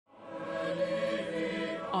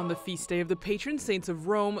On the feast day of the patron saints of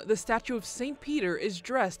Rome, the statue of St. Peter is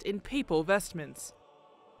dressed in papal vestments.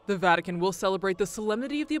 The Vatican will celebrate the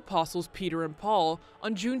Solemnity of the Apostles Peter and Paul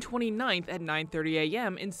on June 29th at 9:30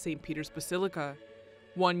 a.m. in St. Peter's Basilica.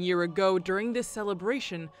 1 year ago, during this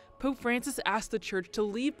celebration, Pope Francis asked the Church to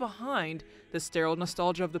leave behind the sterile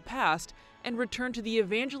nostalgia of the past and return to the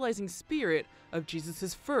evangelizing spirit of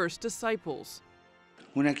Jesus' first disciples.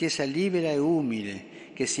 Una Chiesa libera e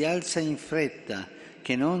umile, che si alza in fretta,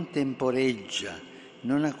 che non temporeggia,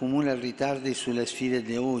 non accumula ritardi sulle sfide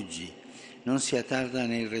di oggi, non si attarda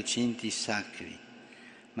nei recinti sacri,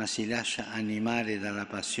 ma si lascia animare dalla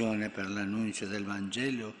passione per l'annuncio del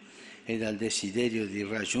Vangelo e dal desiderio di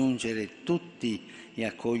raggiungere tutti e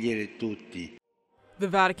accogliere tutti. The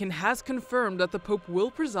Vatican has confirmed that the Pope will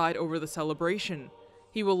preside over the celebration.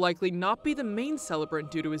 He will likely not be the main celebrant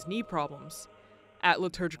due to his knee problems. At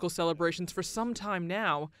liturgical celebrations for some time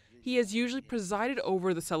now, he has usually presided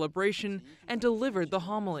over the celebration and delivered the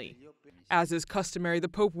homily. As is customary, the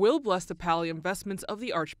Pope will bless the pallium vestments of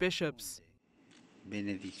the archbishops.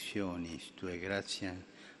 Benedictionis tue gratia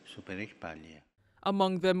super pallia.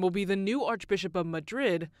 Among them will be the new Archbishop of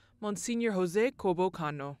Madrid, Monsignor José Cobo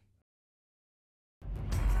Cano.